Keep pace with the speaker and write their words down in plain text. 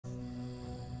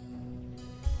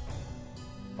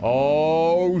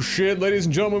Oh shit, ladies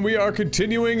and gentlemen, we are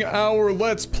continuing our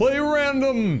Let's Play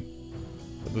Random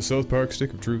of the South Park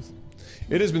Stick of Truth.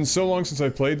 It has been so long since I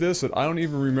played this that I don't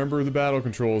even remember the battle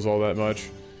controls all that much.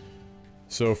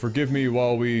 So forgive me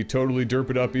while we totally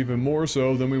derp it up even more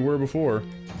so than we were before.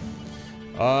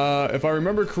 If I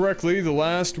remember correctly, the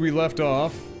last we left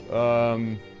off,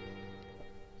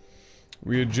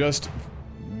 we had just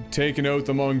taken out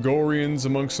the Mongolians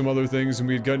amongst some other things, and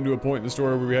we had gotten to a point in the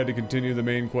story where we had to continue the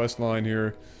main quest line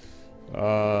here.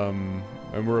 And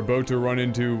we're about to run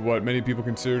into what many people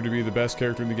consider to be the best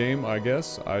character in the game, I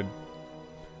guess.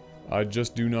 I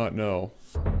just do not know.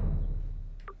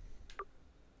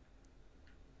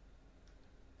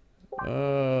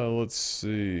 Let's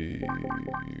see.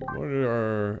 What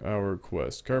are our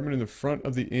quests? Cartman in the front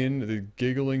of the inn, the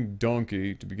giggling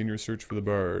donkey, to begin your search for the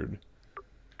bard.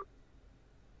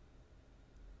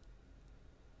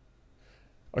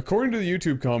 According to the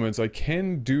YouTube comments, I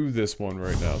can do this one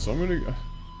right now, so I'm gonna...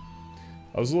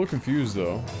 I was a little confused,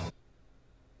 though.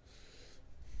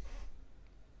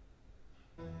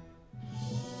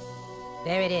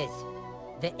 There it is.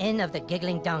 The Inn of the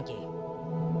Giggling Donkey.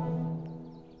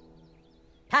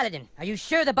 Paladin, are you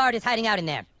sure the bard is hiding out in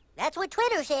there? That's what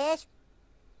Twitter says.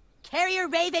 Carrier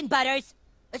Raven, Butters!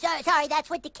 Sorry, that's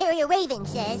what the Carrier Raven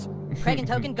says. Craig and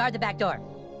Token, guard the back door.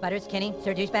 Butters, Kenny,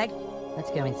 Sir Douchebag,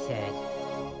 let's go inside.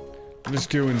 Let's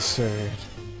go inside.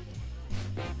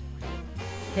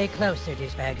 Stay close, Sir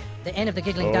Douchebag. The Inn of the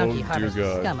Giggling Donkey harbors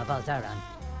the scum of Alzaron.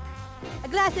 A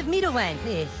glass of meadle wine,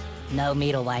 please. No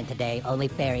meadle wine today, only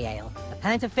fairy ale. A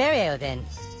pint of fairy ale, then.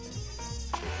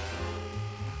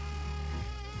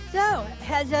 So,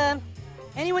 has,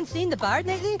 anyone seen the bard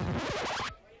lately?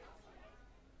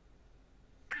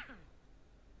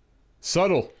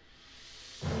 Subtle.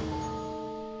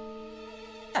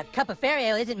 A cup of fairy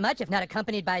ale isn't much if not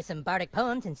accompanied by some bardic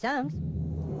poems and songs.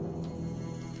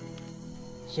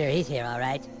 Sure, he's here, all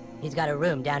right. He's got a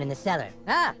room down in the cellar.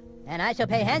 Ah, and I shall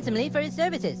pay handsomely for his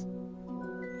services.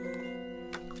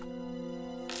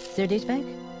 Sir Douchebag?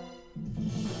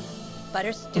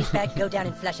 Butters, Douchebag, go down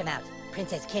and flush him out.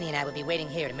 Princess Kenny and I will be waiting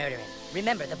here to murder him.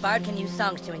 Remember, the bard can use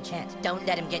songs to enchant. Don't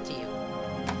let him get to you.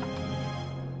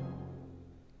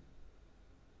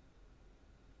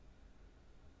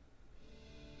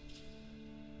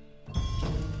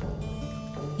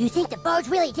 You think the bard's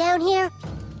really down here?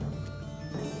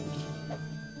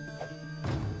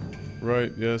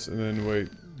 Right, yes, and then wait,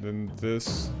 then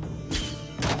this.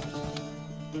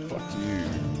 Fuck you.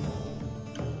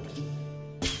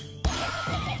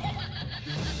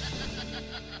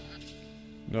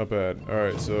 Not bad.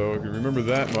 Alright, so I can remember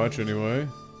that much anyway.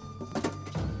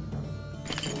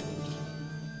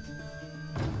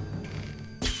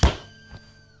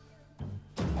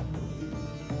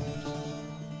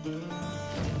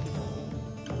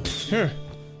 Here.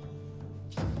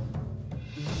 I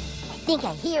think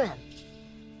I hear him.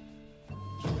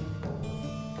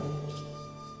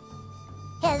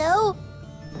 Hello?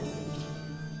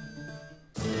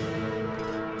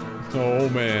 Oh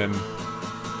man.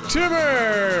 Timmy!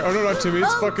 Oh no, not Timmy,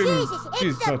 it's fucking... Jesus,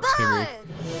 it's the not Timmy. bard!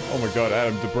 Oh my god,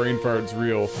 Adam, the brain fart's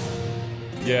real.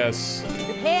 Yes.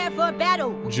 Prepare for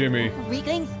battle! Jimmy.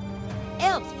 Weaklings!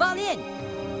 Elves, fall in!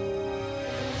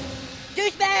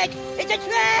 Douchebag! It's a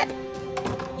trap!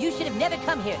 You should have never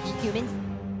come here, humans.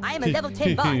 I am a level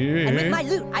 10 bard, and with my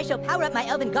loot, I shall power up my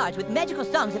elven guards with magical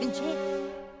songs of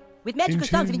enchantment. With magical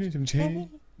songs of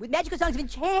enchantment. With magical songs of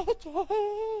enchantment.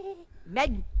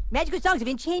 Magical songs of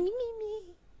enchantment.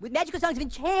 With magical songs of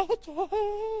enchantment.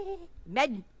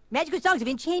 Magical songs of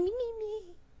enchantment.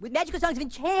 With magical songs of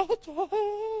enchantment.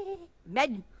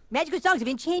 Magical songs of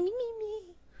enchantment.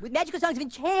 With magical songs of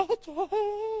enchantment.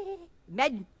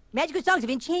 Magical songs of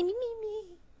enchantment.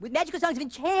 With magical songs of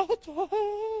enchantment.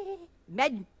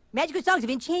 Magical songs of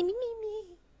enchantment.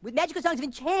 With magical songs of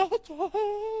enchantment.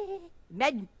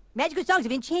 Magical songs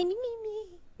of enchantment.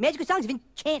 Magical songs of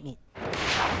enchantment.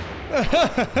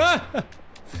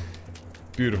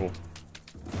 Beautiful.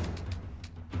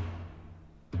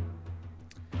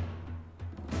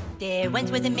 There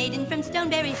once was a maiden from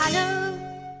Stoneberry Hollow.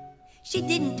 She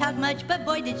didn't talk much, but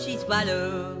boy did she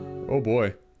swallow. Oh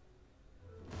boy.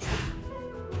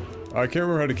 I can't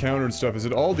remember how to counter and stuff. Is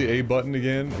it all the A button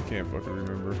again? I can't fucking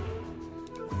remember.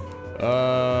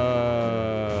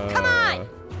 Come on!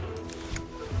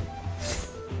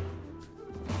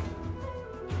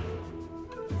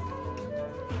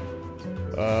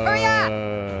 Hurry up!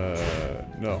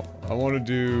 No. I want to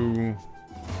do...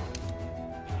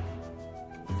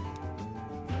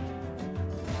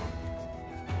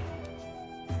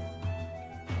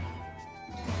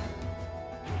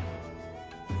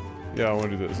 Yeah, I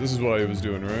want to do this. This is what I was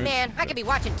doing, right? Man, I could be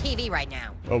watching TV right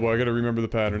now. Oh boy, I gotta remember the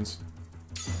patterns.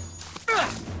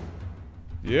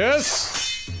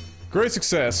 Yes! Great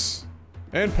success.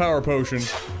 And power potion.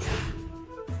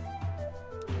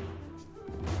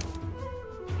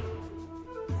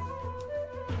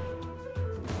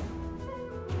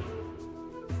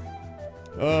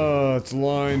 It's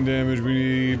line damage. We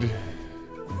need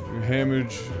hammer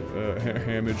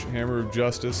of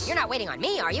justice. You're not waiting on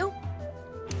me, are you?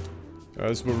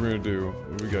 This is what we're gonna do.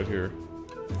 What do we got here?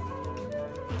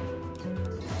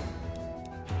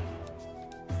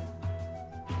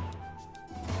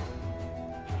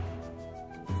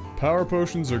 Power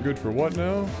potions are good for what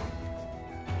now?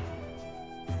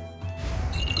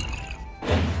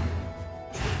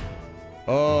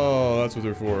 Oh, that's what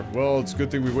they're for. Well, it's a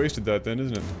good thing we wasted that then,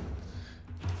 isn't it?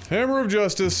 Hammer of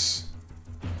Justice.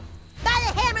 By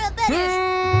the hammer of butters!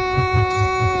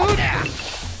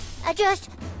 I just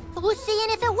was seeing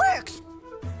if it works.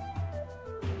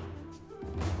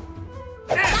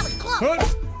 That was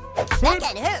close. That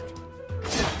kinda hurt.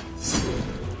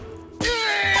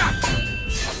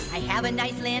 I have a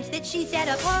nice lance that she set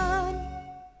up on.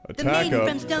 The Attack maiden up.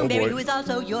 from Stoneberry, Oh, who is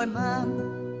also your mom.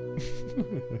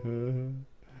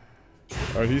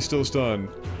 Alright, he's still stunned.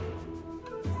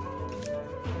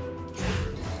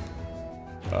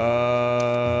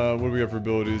 What do we got for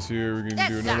abilities here? We can That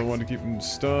do another sucks. one to keep him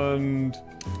stunned.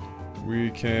 We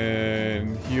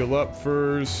can heal up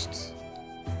first.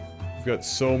 We've got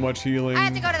so much healing. I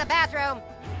have to go to the bathroom.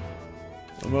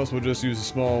 Unless we'll just use a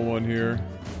small one here.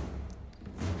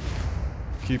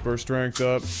 Keep our strength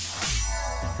up.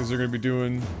 Because they're gonna be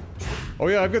doing... Oh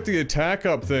yeah, I've got the attack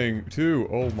up thing, too.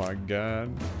 Oh my god.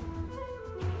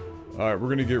 Alright, we're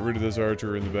gonna get rid of this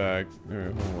archer in the back.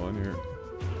 Alright, hold on here.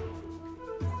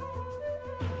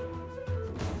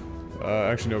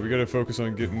 Actually no, we gotta focus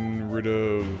on getting rid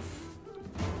of...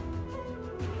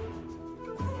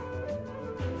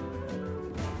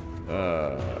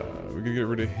 we can get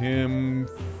rid of him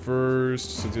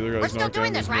first, since the other guy's We're still knocked down.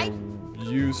 doing this, There's right? no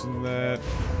use in that.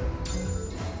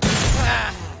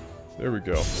 There we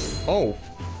go. Oh!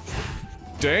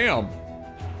 Damn!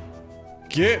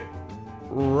 Get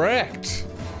wrecked!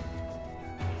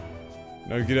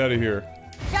 Now get out of here.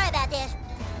 Sorry about this.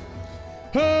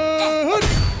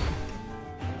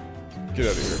 Get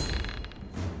out of here.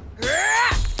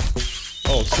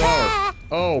 Oh, sour.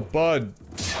 Oh, bud.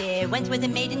 There once was a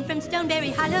maiden from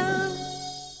Stoneberry Hollow.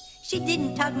 She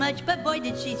didn't talk much, but boy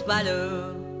did she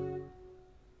swallow.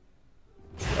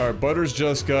 Alright, Butters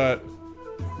just got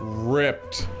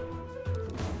ripped.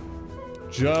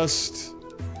 Just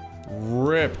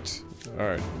ripped.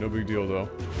 Alright, no big deal though.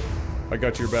 I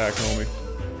got your back, homie.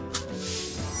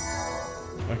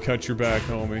 I got your back,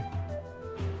 homie.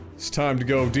 It's time to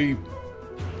go deep.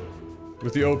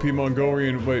 With the OP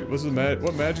Mongolian. Wait, what's the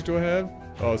what magic do I have?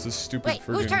 Oh, it's this stupid Wait,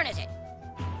 whose friggin' turn is it?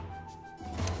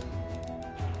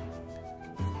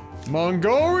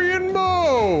 Mongolian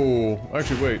bow!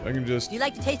 Actually, wait, I can just... Do you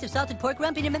like the taste of salted pork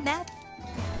rump in your mouth?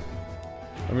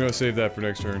 I'm gonna save that for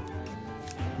next turn.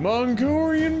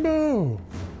 Mongolian bow!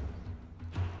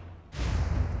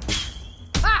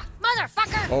 Ah,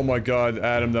 motherfucker! Oh my god,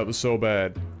 Adam, that was so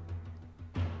bad.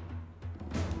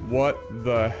 What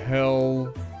the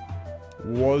hell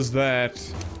was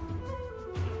that?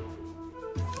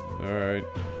 Alright.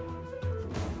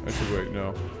 Actually, wait,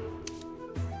 no.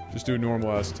 Just do a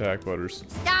normal ass attack, Butters.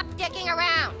 Stop dicking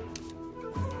around!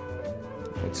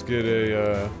 Let's get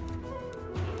a,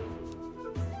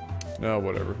 no,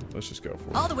 whatever. Let's just go for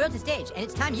it. All the world's a stage, and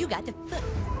it's time you got to...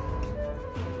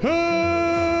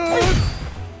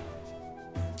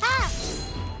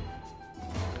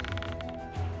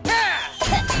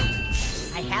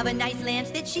 I have a nice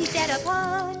lance that she set up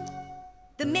on.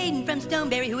 The maiden from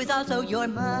Stoneberry, who is also your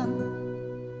mom.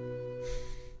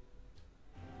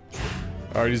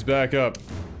 Alright, he's back up.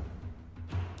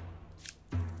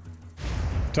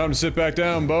 Time to sit back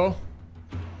down, Bo.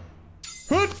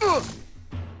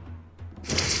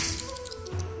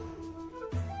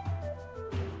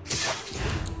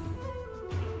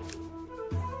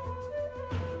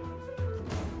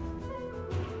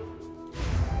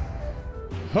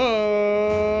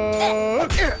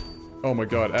 Oh my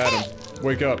god, Adam.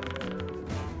 Wake up.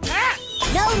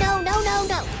 No, no, no, no,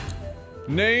 no.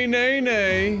 Nay, nay,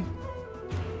 nay.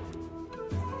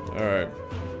 Alright.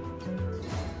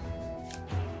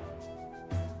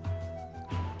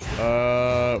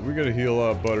 We gotta heal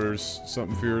up, Butters.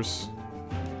 Something fierce.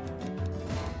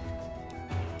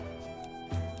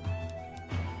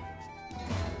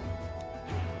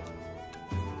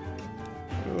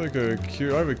 Like a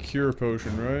cure. I have a cure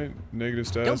potion, right? Negative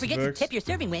status Don't forget effects. to tip your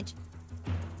serving wench.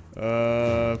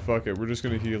 Fuck it. We're just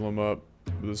gonna heal him up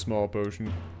with a small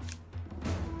potion.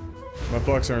 My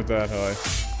flux aren't that high.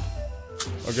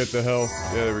 I'll get the health.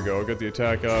 Yeah, there we go. I'll get the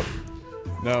attack up.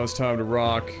 Now it's time to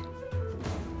rock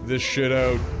this shit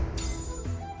out.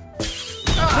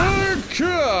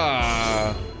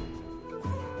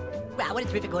 Wow, what a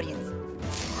terrific audience.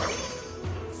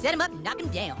 Set him up, knock him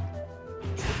down.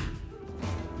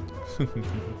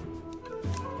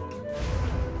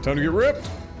 Time to get ripped.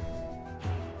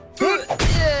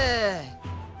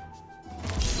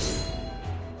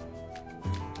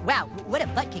 Wow, what a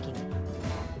butt kicking.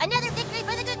 Another victory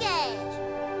for the good guys.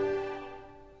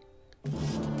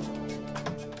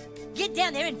 Get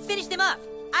down there and finish them off.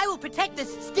 I will protect the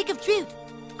stick of truth.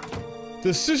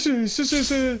 The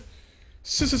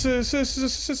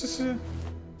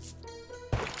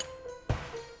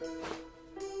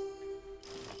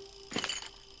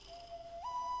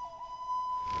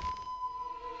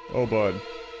Oh, bud.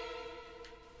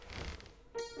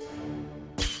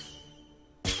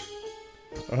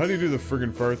 Oh, how do you do the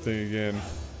friggin' fart thing again?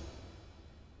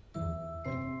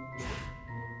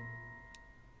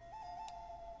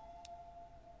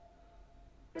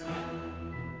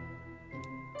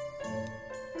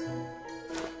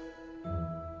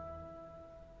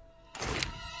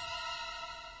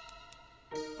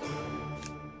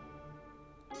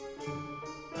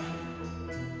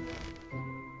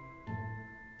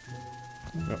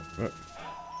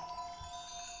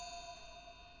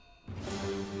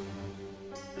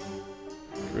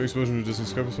 Explosion to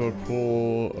distance, so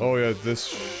pull. Oh yeah, this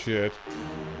shit.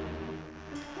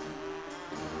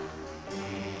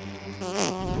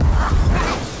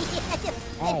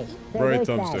 Hey, right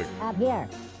thumbstick. Up here.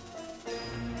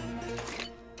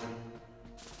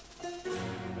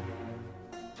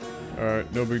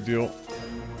 Alright, no big deal.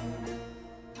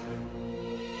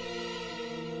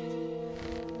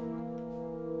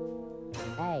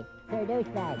 Hey, Sir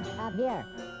Douchebag, up here.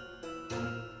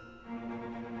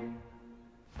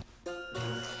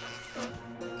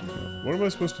 What am I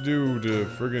supposed to do to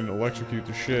friggin' electrocute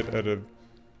the shit out of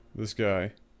this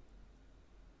guy?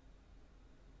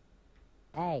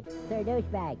 Hey, Sir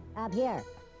Douchebag, up here.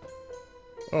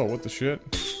 Oh, what the shit?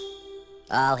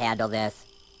 I'll handle this.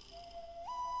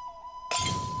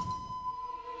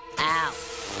 Ow.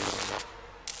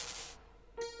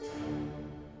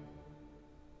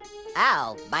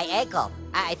 Ow, my ankle.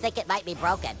 I think it might be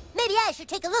broken. Maybe I should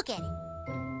take a look at it.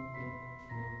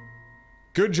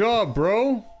 Good job,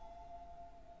 bro!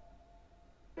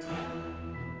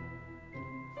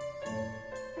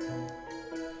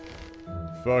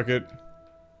 Fuck it.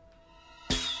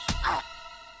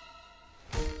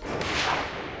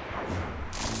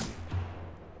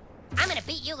 I'm gonna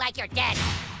beat you like you're dead.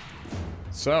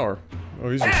 Sour. Oh,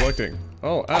 he's reflecting.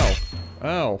 Oh, ow.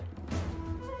 Ow.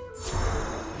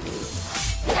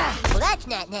 Well, that's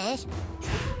not nice.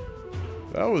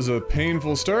 That was a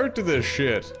painful start to this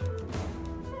shit.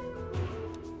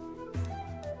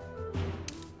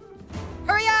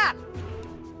 Hurry up!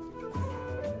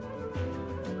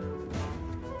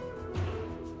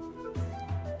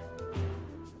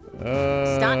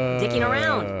 Stop dicking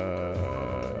around.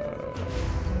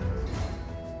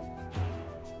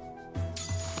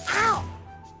 Ow!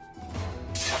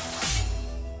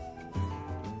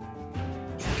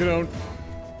 Get out.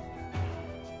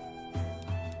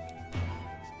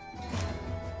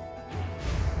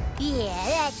 Yeah,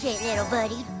 that's it, little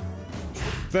buddy.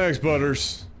 Thanks,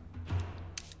 Butters.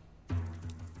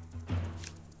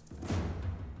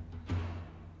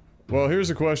 Well, here's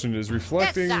the question. Is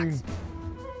reflecting That sucks.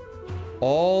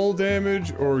 all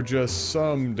damage or just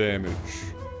some damage?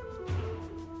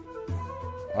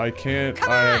 I can't.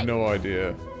 Come I have on! no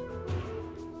idea.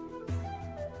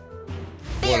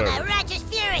 Feel my Whatever. righteous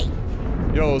fury.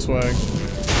 Yellow swag.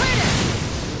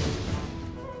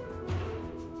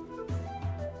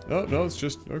 Oh, no, it's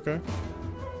just. Okay.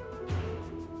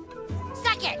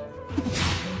 Suck it.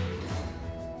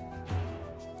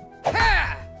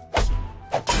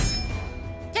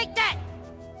 Take that!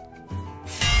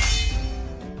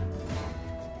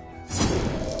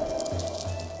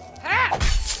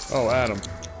 Oh, Adam.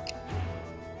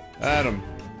 Adam.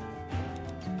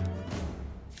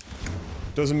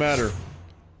 Doesn't matter.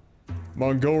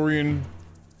 Mongolian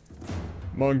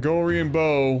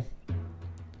bow.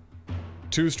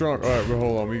 Too strong. Alright, but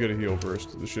hold on. We gotta heal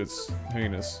first. This shit's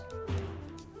heinous.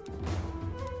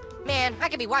 Man, I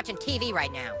could be watching TV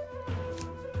right now.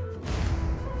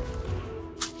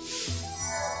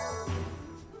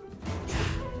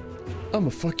 I'ma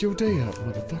fuck your day up,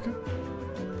 motherfucker.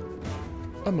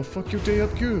 I'ma fuck your day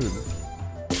up good.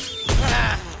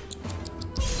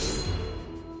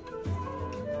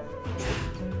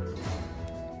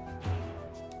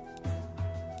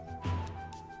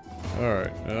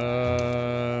 Alright,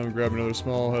 grab another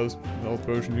small health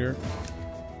potion here.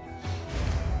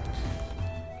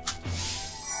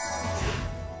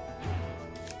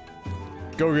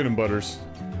 Go get him, Butters.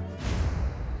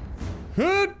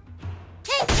 Hood!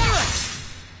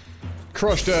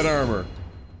 Crush that armor.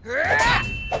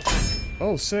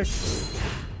 Oh, sick.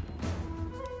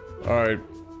 Alright.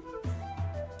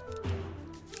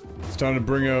 It's time to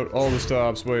bring out all the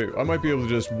stops. Wait, I might be able to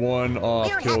just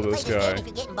one-off kill this guy. If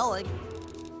you're getting bored.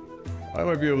 I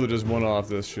might be able to just one-off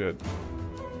this shit.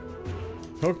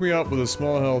 Hook me up with a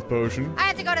small health potion. I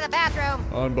have to go to the bathroom.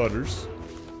 On Butters.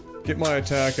 Get my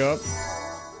attack up.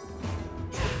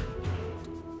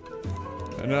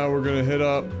 And now we're gonna hit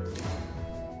up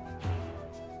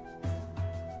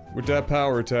with that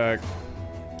power attack.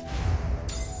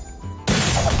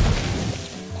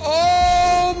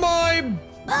 Oh my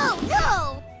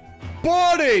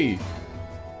body!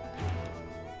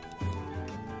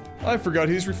 I forgot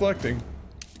he's reflecting.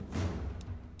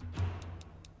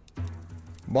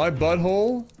 My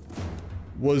butthole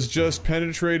was just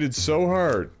penetrated so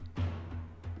hard.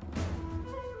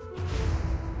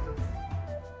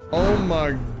 Oh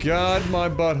my god, my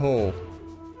butthole.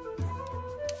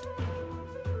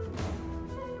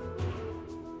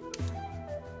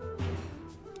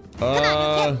 Come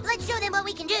on, kid. Let's show them what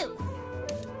we can do.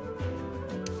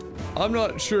 I'm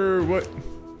not sure what...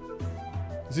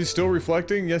 Is he still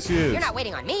reflecting? Yes, he is. You're not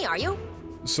waiting on me, are you?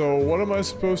 So, what am I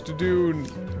supposed to do?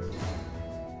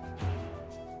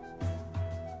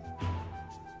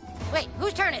 Wait,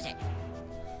 whose turn is it?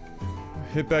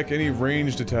 Hit back any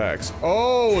ranged attacks.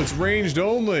 Oh, it's ranged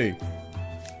only.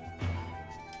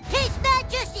 Taste that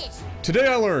justice. Today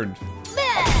I learned.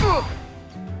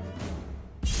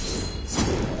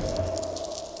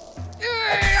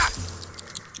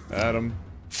 Adam.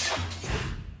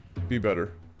 Be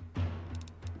better.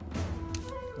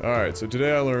 Alright, so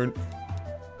today I learned.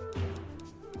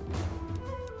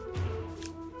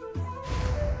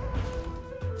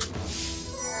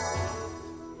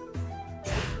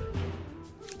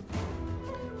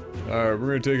 Alright, we're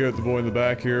gonna take out the boy in the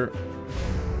back here.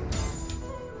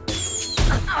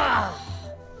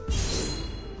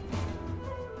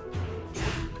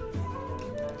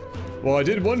 Well, I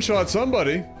did one-shot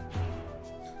somebody.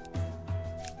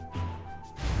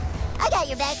 I got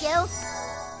your back, yo.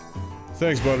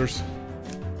 Thanks, Butters.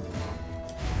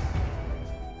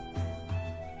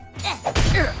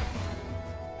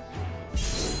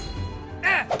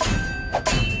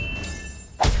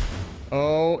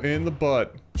 Oh, in the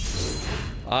butt.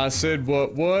 I said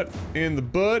what? In the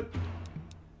butt?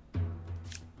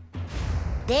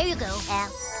 There you go, Al.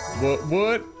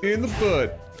 What? In the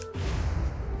butt?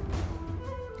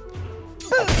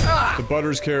 The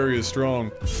Butters carry is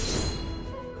strong.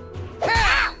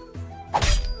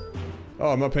 Oh,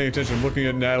 I'm not paying attention. I'm looking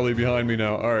at Natalie behind me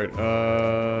now. Alright,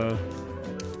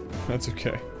 that's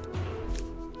okay.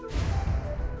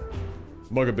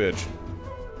 Mug a bitch.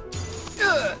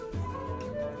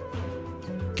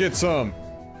 Get some.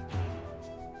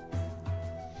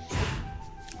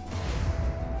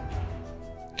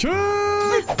 I'm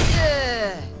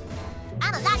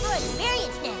a lot more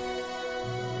experienced now.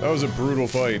 That was a brutal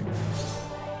fight.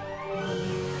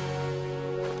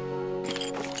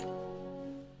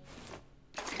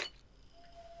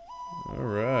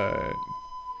 Alright.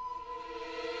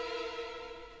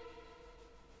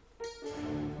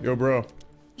 Yo, bro.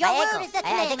 Your word is the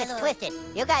command, I think it's twisted.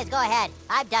 You guys go ahead.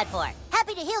 I'm done for.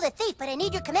 Happy to heal the thief, but I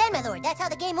need your command, my lord. That's how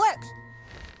the game works.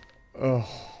 Oh.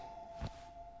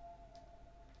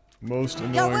 Most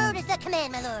annoying. Your word is the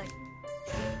command, my lord.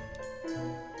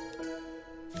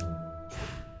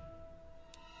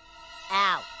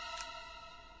 Ow.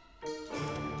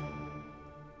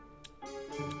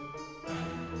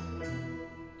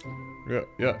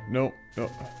 Yeah, no.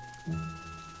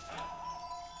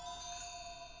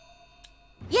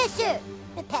 Yes, sir.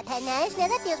 Pat, nice. Now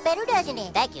that feels better, doesn't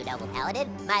it? Thank you, noble paladin.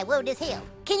 My wound is healed.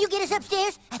 Can you get us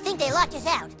upstairs? I think they locked us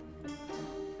out.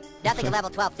 Nothing a level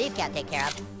 12 thief can't take care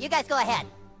of. You guys go ahead.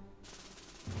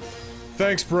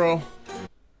 Thanks, bro.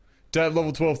 That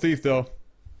level 12 thief, though.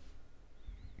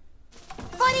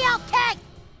 For the elf tank!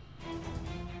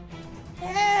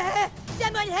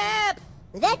 Someone help!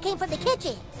 That came from the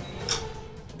kitchen.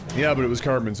 Yeah, but it was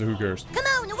Cartman, so who cares? Come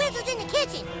on, the wizard's in the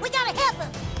kitchen. We gotta help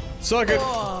him. Suck it.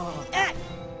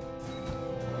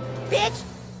 Bitch!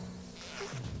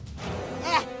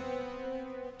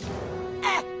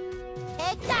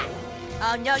 Take that!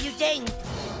 Oh, no, you didn't!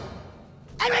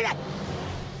 Die,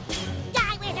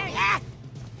 wizard!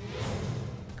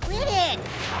 Quit it!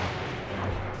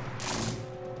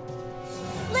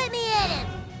 Let me at him!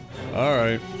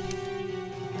 Alright.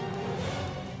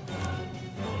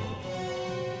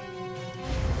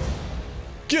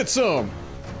 Get some!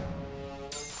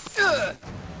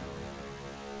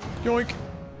 Yoink!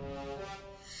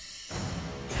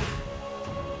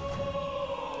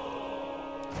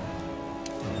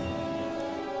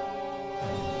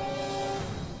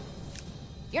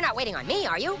 You're not waiting on me,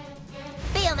 are you?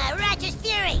 Feel my righteous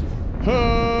fury!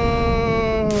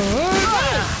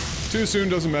 Too soon,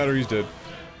 doesn't matter, he's dead.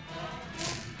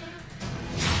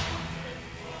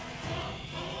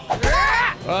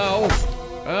 Ow!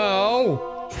 Ow!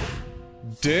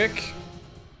 Dick!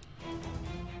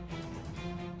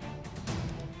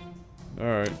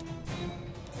 Alright.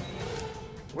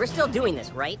 We're still doing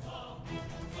this, right?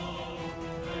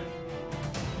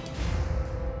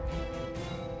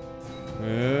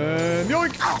 And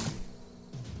yoink!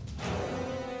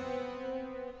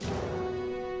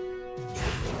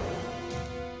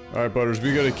 Alright, Butters,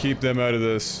 we gotta keep them out of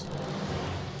this.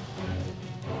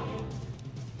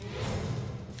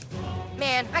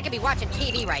 Man, I could be watching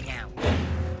TV right now.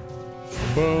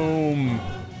 Boom.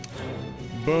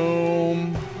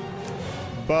 Boom.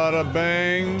 Bada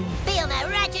bang. Feel my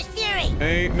righteous fury!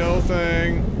 Ain't no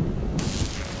thing.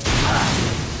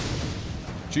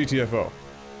 GTFO.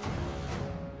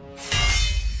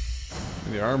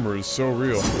 The armor is so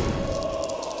real.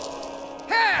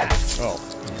 Oh.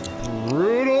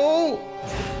 Brutal!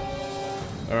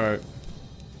 Alright.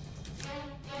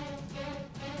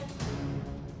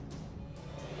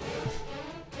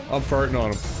 I'm farting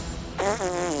on him.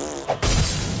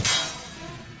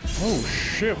 Oh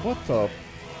shit, what the?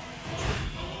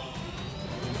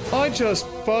 I just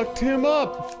fucked him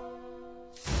up!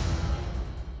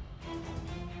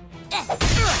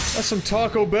 That's some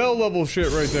Taco Bell level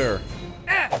shit right there.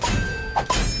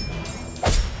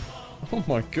 Oh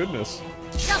my goodness.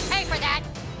 You'll pay for that!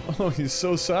 Oh, he's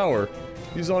so sour.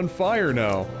 He's on fire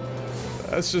now.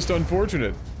 That's just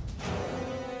unfortunate.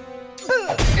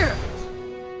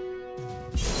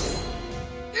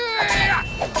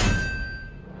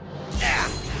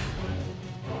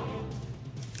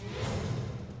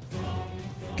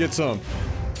 Get some.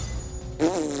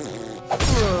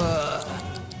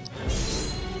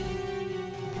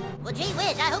 Well, gee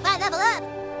whiz, I hope I level up!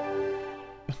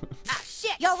 Ah,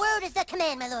 shit! Your word is the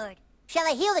command, my lord. Shall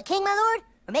I heal the king, my lord?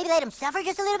 Or maybe let him suffer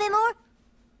just a little bit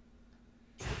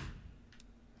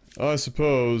more? I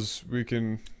suppose we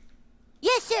can...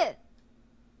 Yes, sir!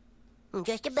 I'm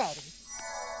just a baby.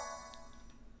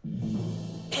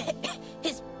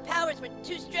 His powers were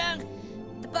too strong.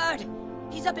 The bard,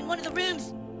 he's up in one of the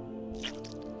rooms.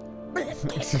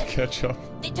 to catch up.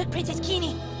 They took Princess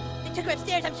Keene. They took her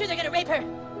upstairs. I'm sure they're gonna rape her.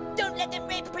 Don't let them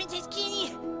rape Princess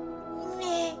Keene.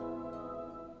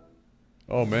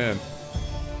 Oh man.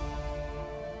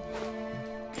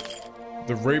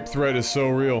 The rape threat is so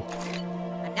real.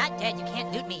 I'm not dead. You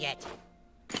can't loot me yet.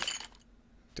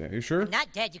 Damn, you sure? I'm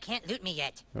not dead. You can't loot me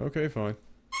yet. Okay, fine.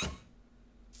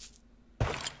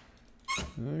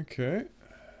 Okay.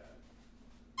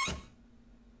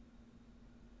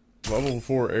 Level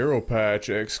 4 arrow patch.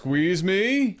 Squeeze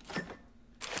me.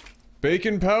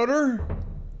 Bacon powder.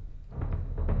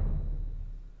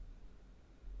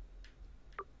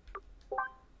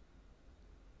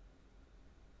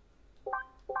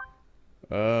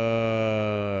 I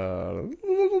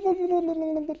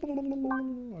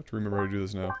have to remember how to do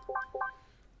this now.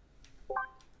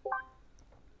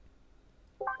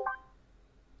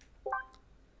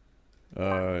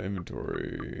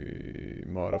 Inventory,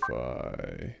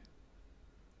 modify.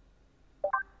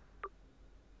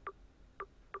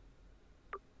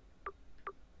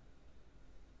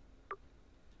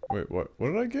 Wait, what?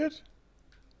 What did I get?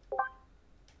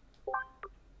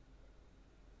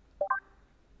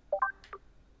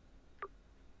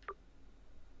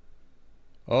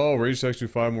 Oh, rage attacks do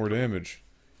 5 more damage.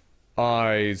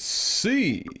 I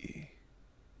see.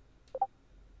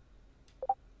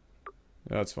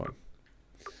 That's fine.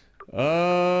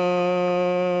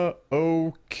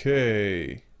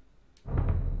 Okay.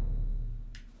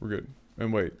 We're good.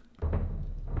 And wait.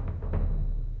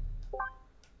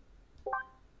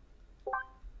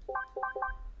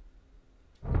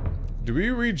 Do we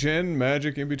regen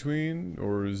magic in between,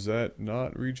 or is that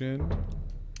not regen?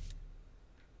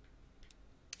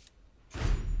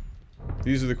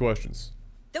 These are the questions.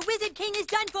 The Wizard King is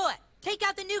done for. Take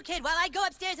out the new kid while I go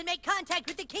upstairs and make contact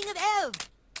with the King of Elves.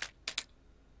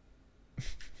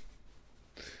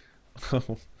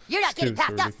 Oh, You're not getting Skip's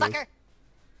papped up, ridiculous. fucker!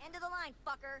 End of the line,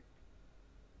 fucker!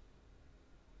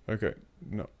 Okay,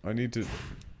 no, I need to...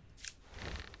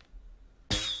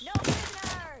 No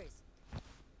prisoners!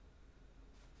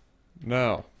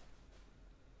 Now.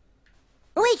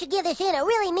 We should give this in a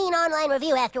really mean online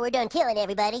review after we're done killing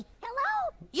everybody. Hello?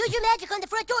 Use your magic on the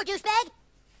front door, douchebag!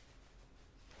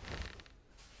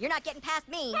 You're not getting past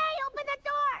me. Hey, open the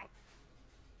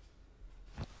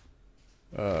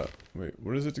door! Wait,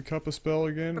 what is it to cup a spell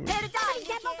again? Prepare to die,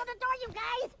 Step open the door, you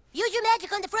guys! Use your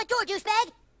magic on the front door,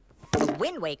 douchebag! The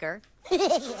Wind Waker. You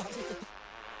guys!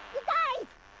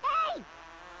 Hey!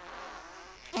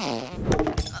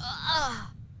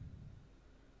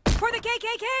 For the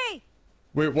KKK!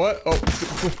 Wait, what? Oh.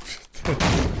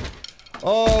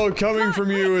 Oh, coming from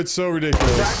you, it's so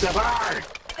ridiculous. Beg for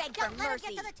Don't let her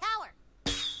mercy. get to the tower!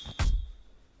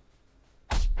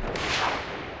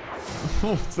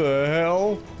 What the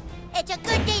hell? It's a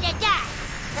good day to die!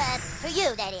 For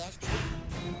you, that is.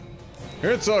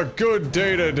 It's a good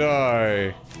day to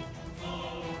die.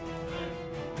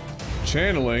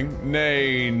 Channeling.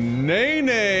 Nay, nay,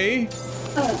 nay.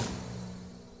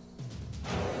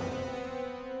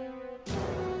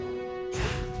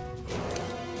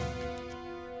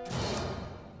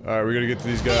 Alright, we gotta get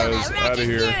these guys out of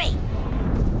here.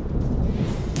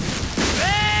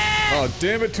 Oh,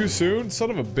 damn it, too soon?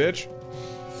 Son of a bitch.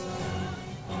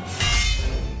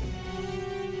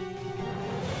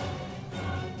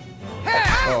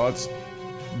 Oh, that's...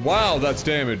 Wow, that's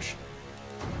damage.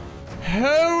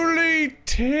 Holy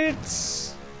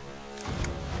tits!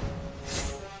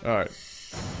 Alright.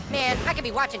 Man, I could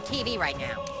be watching TV right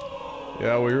now.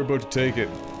 Yeah, well, you're about to take it.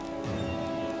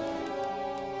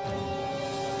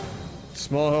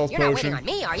 Small health You're not potion. waiting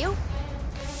on me, are you?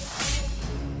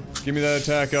 Give me that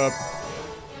attack up.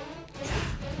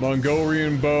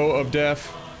 Mongolian bow of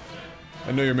death.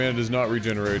 I know your mana does not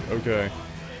regenerate. Okay.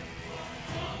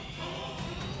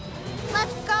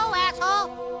 Let's go,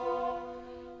 asshole!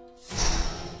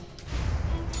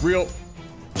 Real.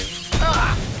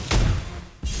 Ah!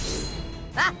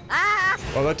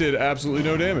 Oh, that did absolutely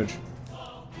no damage.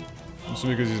 I'm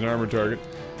assuming because he's an armored target.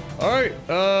 Alright,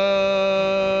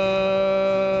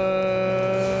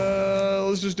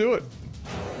 let's just do it.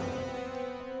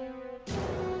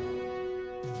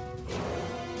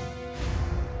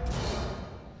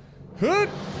 Hut!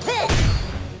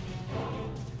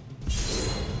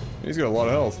 He's got a lot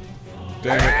of health.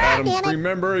 Damn it, Adam. Damn it.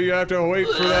 Remember, you have to wait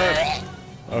for that.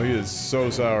 Oh, he is so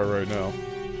sour right now.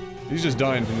 He's just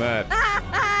dying from that.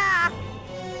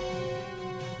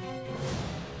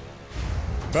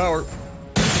 Power.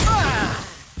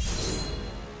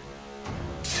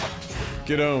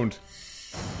 Get owned.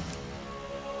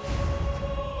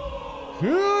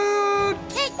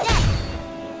 Take that!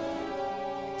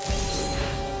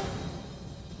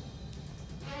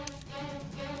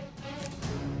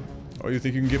 Oh, you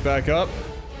think you can get back up?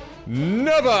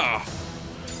 Never!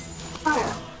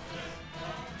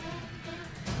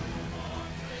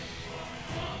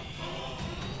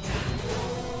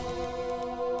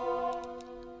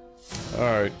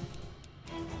 Alright.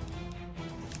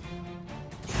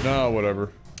 Nah,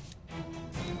 whatever.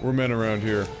 We're men around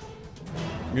here.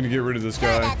 I'm gonna get rid of this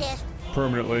Sorry guy about this.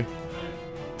 permanently.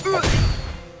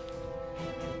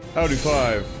 Howdy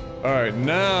 5. Alright,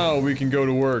 now we can go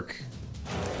to work.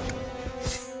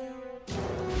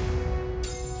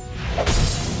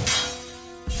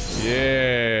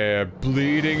 Yeah,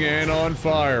 bleeding and on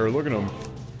fire. Look at him.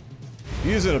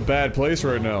 He's in a bad place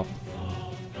right now.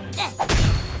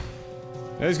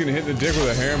 Now he's gonna hit the dick with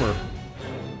a hammer.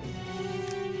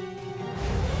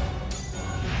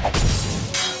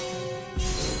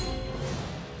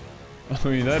 I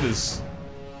mean, that is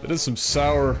some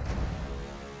sour.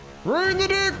 Right in the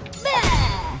dick!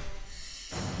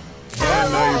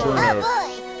 And now you burn out.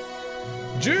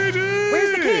 Oh, GG!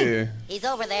 Where's the king? He's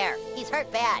over there. He's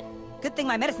hurt bad. Good thing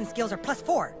my medicine skills are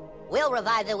 +4. We'll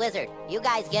revive the wizard. You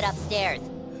guys get upstairs.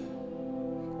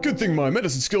 Good thing my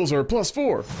medicine skills are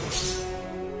 +4.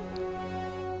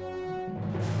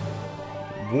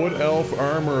 Wood elf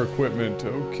armor equipment.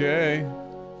 Okay.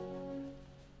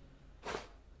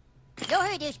 Don't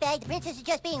hurry, douchebag. The princess is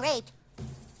just being raped.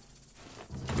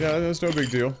 Yeah, that's no big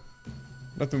deal.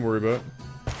 Nothing to worry about.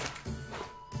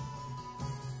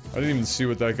 I didn't even see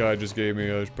what that guy just gave me.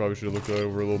 I probably should have looked that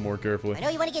over a little more carefully. I know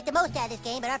you want to get the most out of this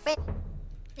game, but our friend...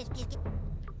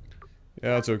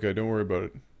 Yeah, it's okay. Don't worry about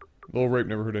it. A little rape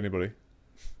never hurt anybody.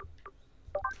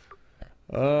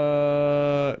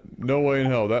 No way in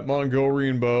hell. That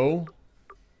Mongolian bow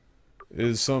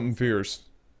is something fierce.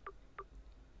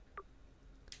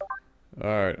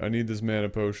 Alright, I need this mana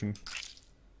potion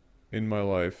in my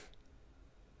life.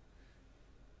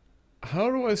 How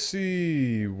do I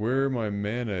see where my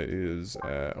mana is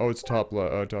at? Oh, it's top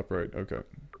top right. Okay.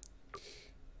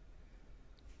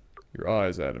 Your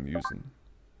eyes, Adam, use them.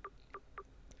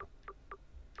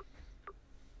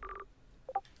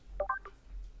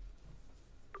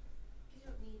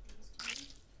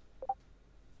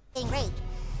 Being raped.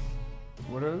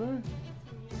 What are they?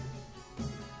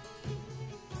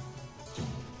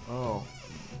 Oh.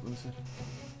 Let me see.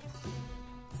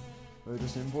 Are they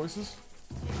just invoices?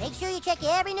 Make sure you check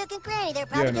every nook and cranny. They're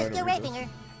probably just still raping her.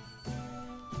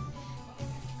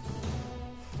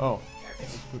 Oh.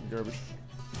 Let's put in garbage.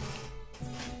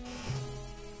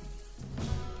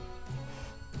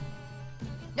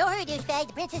 No hurry, douchebag.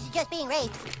 The princess is just being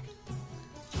raped.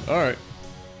 Alright.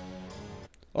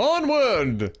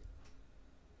 Onward!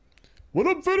 What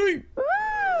up, Freddy?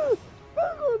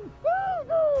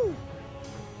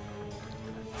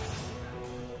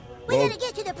 We gotta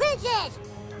get to the princess!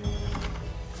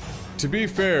 To be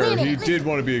fair, he did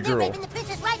want to be a They're girl. raping the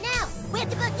princess right now! We have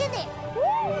to bust in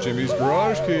there! Jimmy's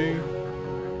garage key.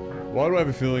 Why do I have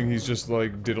a feeling he's just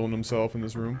like diddling himself in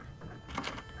this room?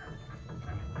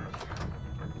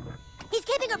 He's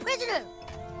keeping a prisoner!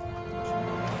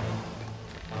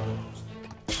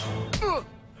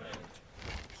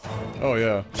 Oh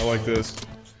yeah, I like this.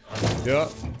 Yeah.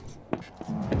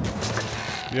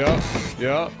 Yeah,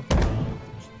 yeah.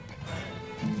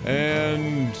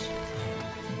 And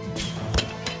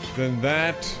then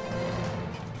that.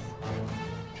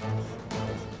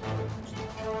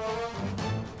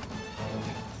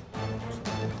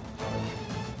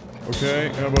 Okay,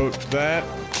 how about that?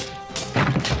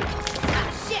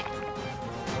 Ah, shit!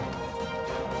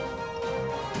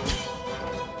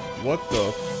 What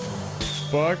the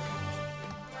fuck?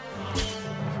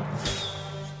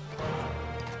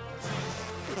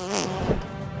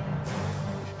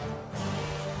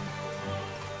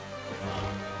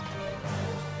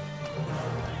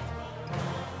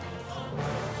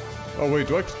 Oh wait,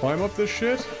 do I climb up this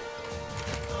shit?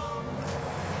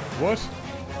 What?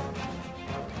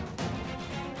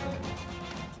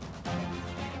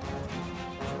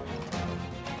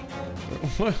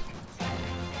 What?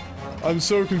 I'm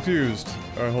so confused.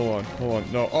 Alright, hold on, hold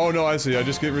on. No, oh no, I see. I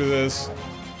just get rid of this.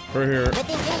 Right here. Good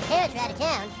thing Jenny's parents are out of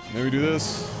town. Then we do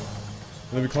this.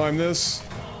 Then we climb this.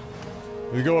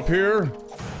 We go up here.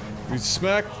 We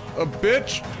smack a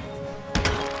bitch.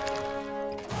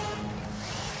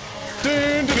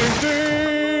 Ding, ding,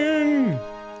 ding.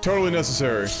 Totally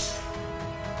necessary.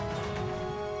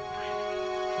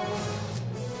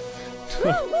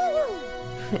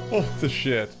 What the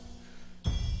shit?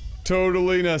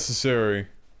 Totally necessary.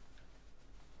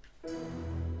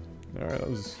 Alright, that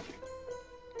was...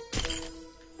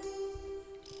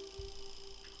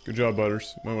 Good job,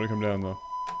 Butters. Might want to come down, though.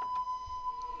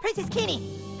 Princess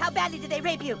Kenny, how badly did they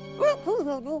rape you?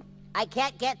 I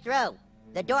can't get through.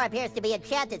 The door appears to be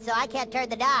enchanted, so I can't turn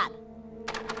the knob.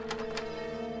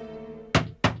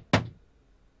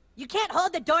 You can't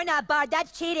hold the doorknob, Bard.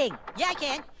 That's cheating. Yeah, I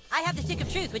can. I have the stick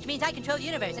of truth, which means I control the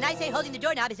universe, and I say holding the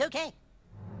doorknob is okay.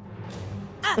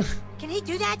 Ah, can he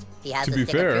do that? If he has To the be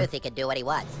stick fair- of truth, he can do what he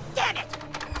wants. Damn it!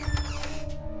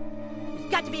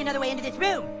 There's got to be another way into this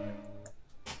room.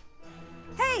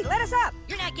 Hey, let us up!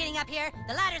 You're not getting up here.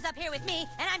 The ladder's up here with me,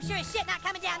 and I'm sure as shit not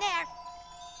coming down there.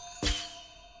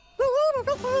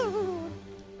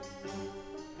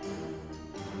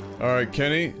 Alright,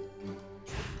 Kenny.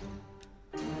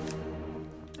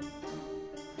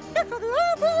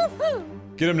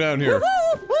 Get him down here.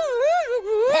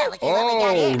 Well, look at what we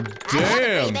got here.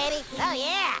 damn. Free, baby. Oh,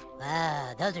 yeah.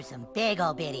 Wow, those are some big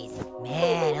old biddies.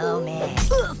 Man, oh man.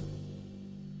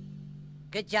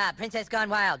 Good job, Princess Gone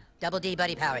Wild. Double D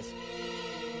buddy powers.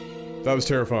 That was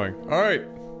terrifying. Alright.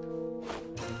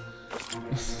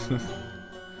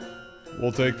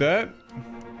 We'll take that.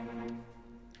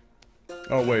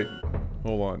 Oh, wait.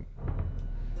 Hold on.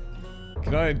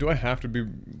 Do I have to be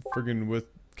friggin' with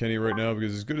Kenny right now?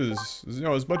 Because as good as, you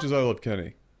know, as much as I love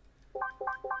Kenny.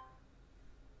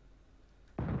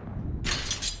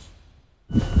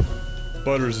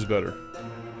 Butters is better.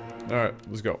 Alright,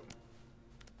 let's go.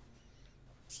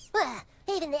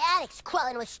 Even the attic's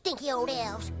crawling with stinky old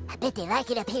elves. I bet they like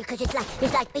it up here because it's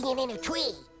like being in a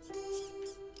tree.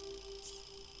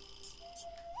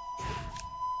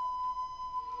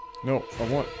 No, I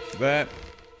want that.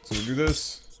 So we do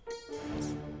this.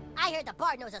 I heard the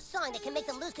bard knows a song that can make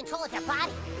them lose control of their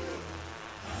body.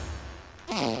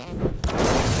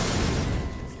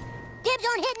 Dibs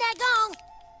on hitting that gong!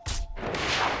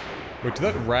 Wait, did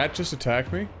that rat just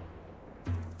attack me?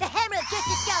 The hammer of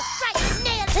justice shall strike and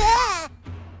nail. Ah!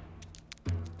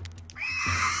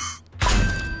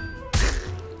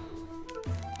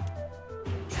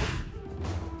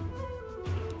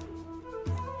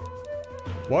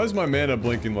 Why is my mana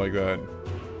blinking like that?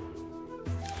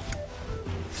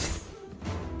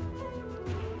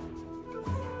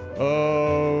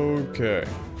 Okay.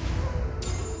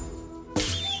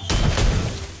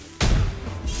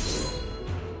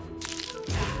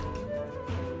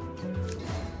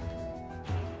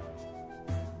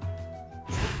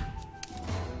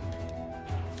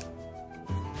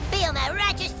 Feel my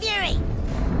righteous fury!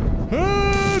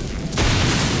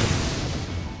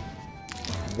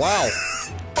 Wow.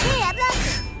 Hey, I blocked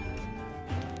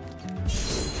it!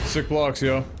 Sick blocks,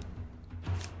 yo.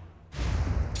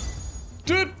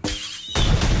 Dude.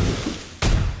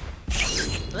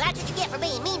 Well, that's what you get for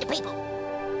being mean to people.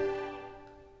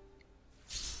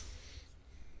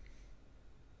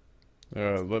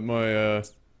 Let my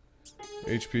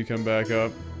HP come back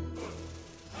up.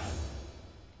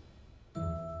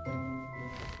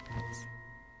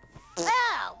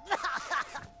 Oh!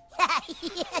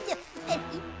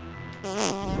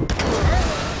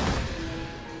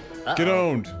 Get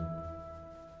owned.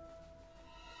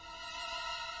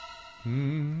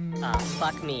 Aw,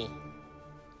 fuck me.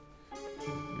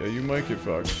 Yeah, you might get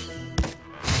fucked.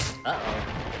 Uh-oh.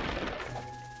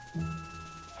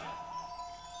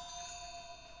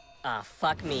 Aw,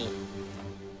 fuck me.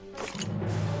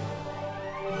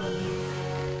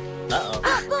 Uh-oh.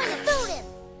 I'm going to fool him!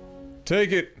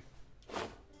 Take it.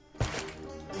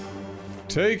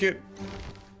 Take it.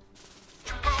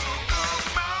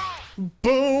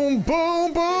 Boom,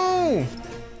 boom, boom!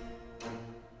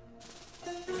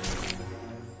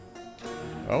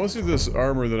 I want to see if this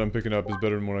armor that I'm picking up is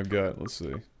better than what I've got. Let's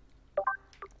see.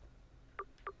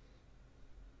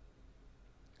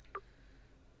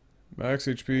 Max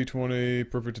HP 20,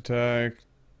 perfect attack,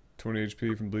 20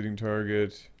 HP from bleeding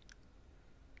target,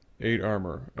 8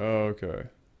 armor. Oh, okay.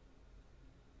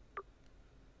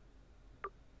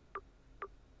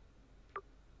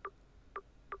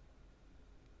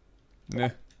 Nah.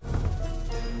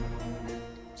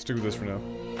 Stick with this for now.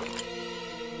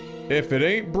 If it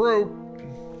ain't broke,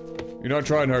 you're not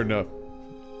trying hard enough.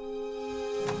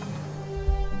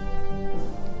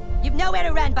 You've nowhere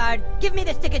to run, Bard. Give me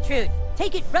the stick of truth.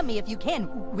 Take it from me if you can,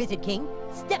 Wizard King.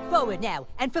 Step forward now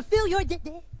and fulfill your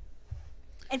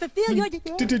Step forward now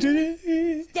and fulfill your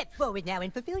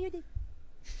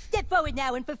Step forward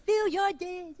now and fulfill your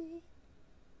Your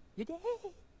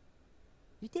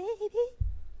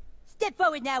Step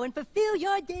forward now and fulfill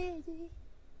your Your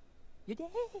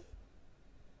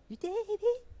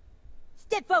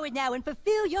Step forward now and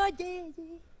fulfill your Your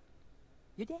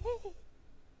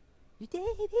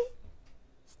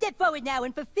Step forward now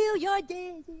and fulfill your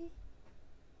Your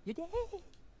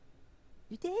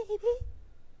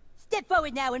Step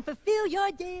forward now and fulfill your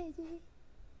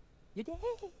Your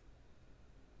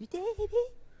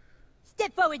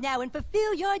Step forward now and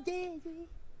fulfill your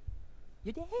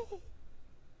Your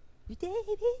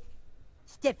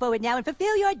Step forward now and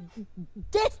fulfill your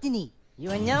destiny.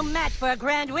 You are no match for a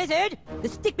grand wizard. The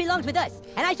stick belongs with us,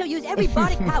 and I shall use every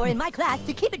bardic power in my class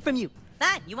to keep it from you.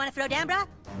 Fine, you want to throw down, brah?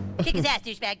 Kick his ass,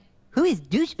 douchebag. Who is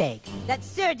douchebag? That's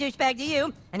Sir Douchebag to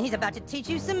you, and he's about to teach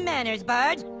you some manners,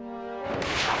 Bard.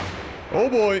 Oh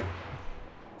boy.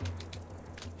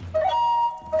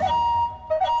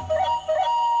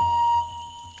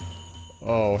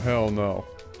 Oh, hell no.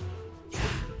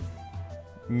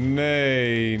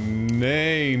 Nay,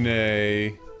 nay,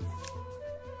 nay.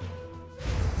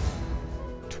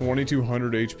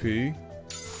 2200 HP?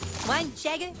 One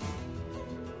Shagger?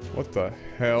 What the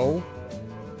hell?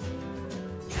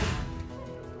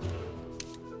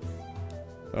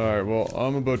 Alright, well,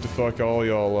 I'm about to fuck all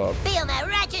y'all up. Feel my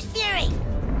righteous fury!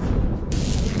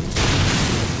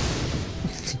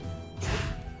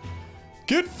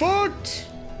 Get fucked!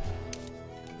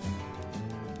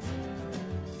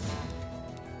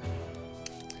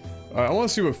 Alright, I want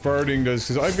to see what farting does,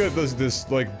 because I've got this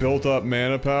like, built-up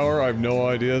mana power. I have no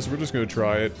idea, so we're just gonna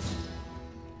try it.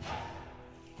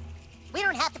 We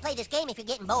don't have to play this game if you're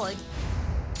getting bored.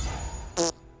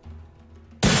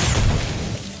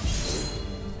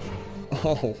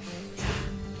 Oh.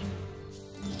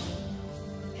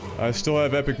 I still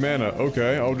have epic mana.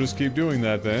 Okay, I'll just keep doing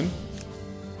that then.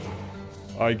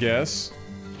 I guess.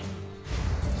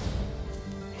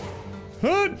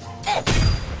 Hut!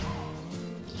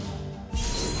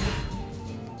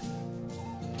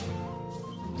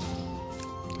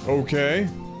 Okay.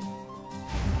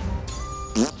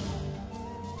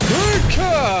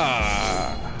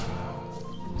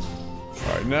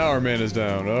 Alright, now our mana's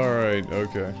down. Alright,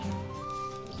 okay.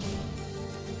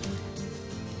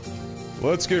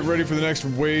 Let's get ready for the next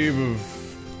wave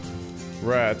of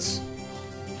rats.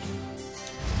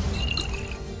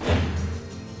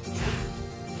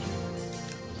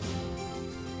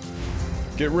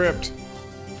 Get ripped.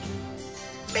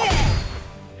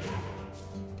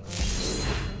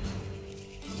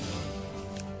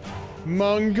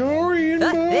 Mongolian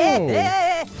bow.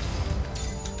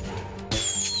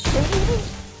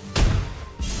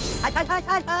 Hot, hot, hot,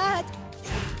 hot, hot.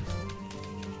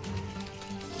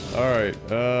 Alright,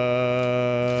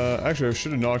 actually I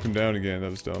should have knocked him down again,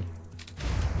 that was dumb.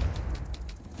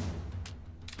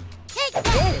 Take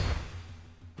that!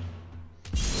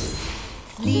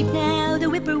 Sleep now, the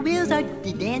whippoorwills are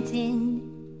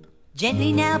dancing.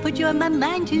 Gently now, put your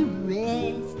mind to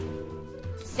rest.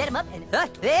 Set him up and...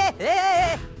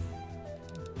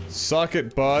 Suck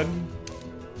it, bud.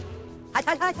 Hot,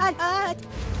 hot, hot, hot, hot.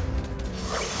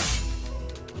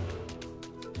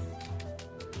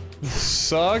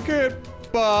 Suck it,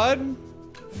 bud. You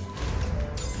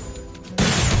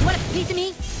want a piece of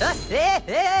me?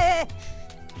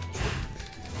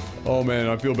 Oh man,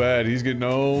 I feel bad. He's getting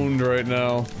owned right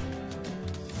now.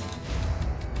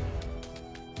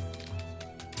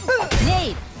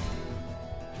 Grenade!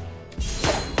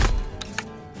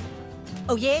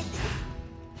 Oh yeah?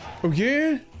 Oh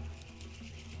yeah?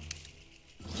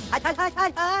 Hot, hot, hot,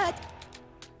 hot, hot.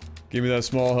 Give me that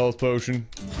small health potion.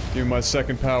 Give me my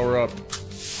second power up.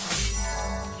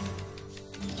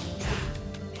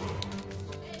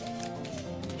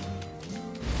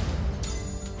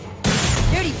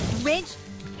 Dirty wench!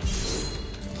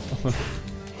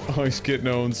 Oh, he's getting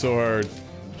owned so hard.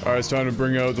 Alright, it's time to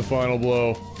bring out the final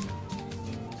blow.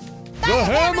 The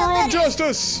Hammer of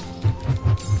Justice!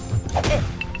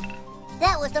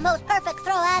 That was the most perfect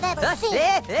throw I've ever seen.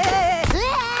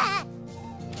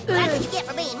 That's what you get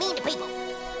for being mean to people.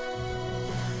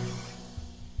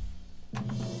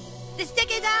 The stick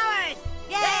is ours!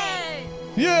 Yay!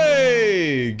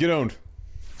 Yay! Get owned.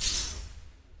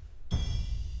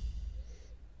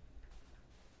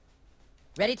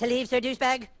 Ready to leave, Sir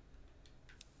Douchebag?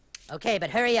 Okay, but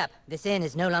hurry up. This inn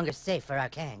is no longer safe for our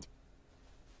kind.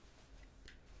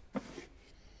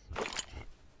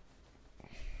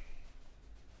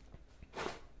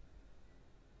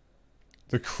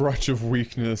 The crutch of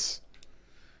weakness.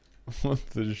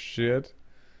 What the shit?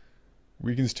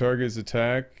 Weakens target's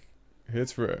attack.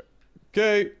 Hits for...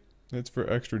 Okay! Hits for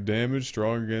extra damage.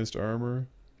 Strong against armor.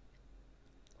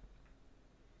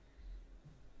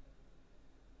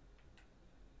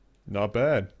 Not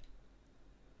bad.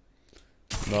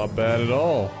 Not bad at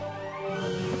all.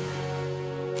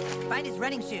 Find his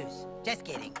running shoes. Just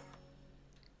kidding.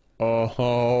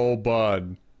 Oh,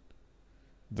 bud.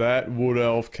 That wood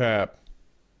elf cap.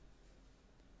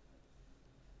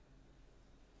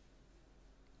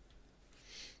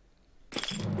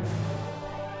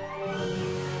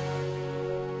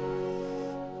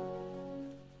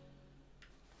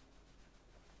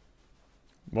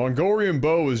 Mongolian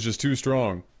bow is just too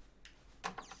strong.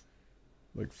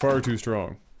 Like, far too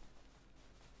strong.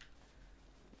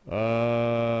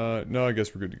 No, I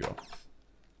guess we're good to go.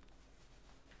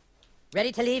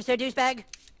 Ready to leave, Sir Douchebag?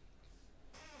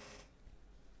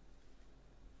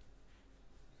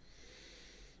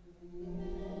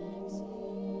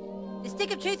 The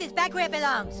stick of truth is back where it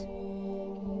belongs.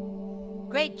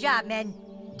 Great job, men.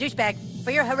 Douchebag,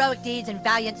 for your heroic deeds and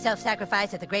valiant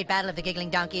self-sacrifice at the Great Battle of the Giggling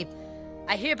Donkey,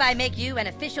 I hereby make you an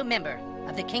official member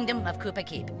of the Kingdom of Koopa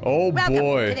Keep. Oh, Welcome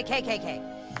boy. to the KKK.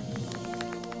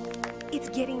 It's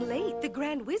getting late. The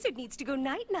Grand Wizard needs to go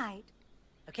night-night.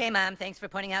 Okay, Mom, thanks for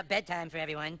pointing out bedtime for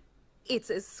everyone. It's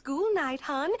a school night,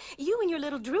 hon. You and your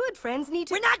little druid friends need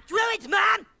to— We're not druids,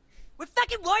 Mom! We're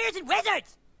fucking warriors and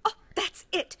wizards! Oh, that's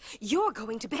it. You're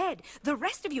going to bed. The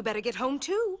rest of you better get home,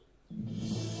 too.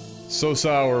 So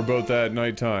sour about that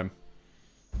nighttime.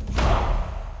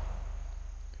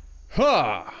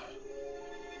 Ha!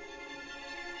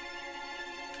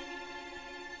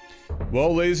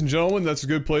 Well, ladies and gentlemen, that's a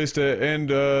good place to end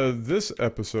this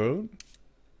episode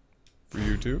for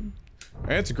YouTube.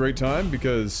 And it's a great time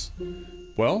because,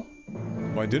 well,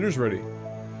 my dinner's ready.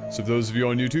 So for those of you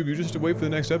on YouTube, you just have to wait for the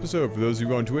next episode. For those of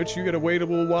you on Twitch, you gotta wait a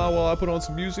little while I put on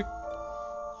some music.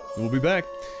 And we'll be back.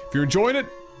 If you're enjoying it,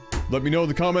 let me know in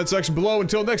the comment section below.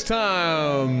 Until next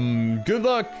time, good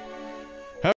luck!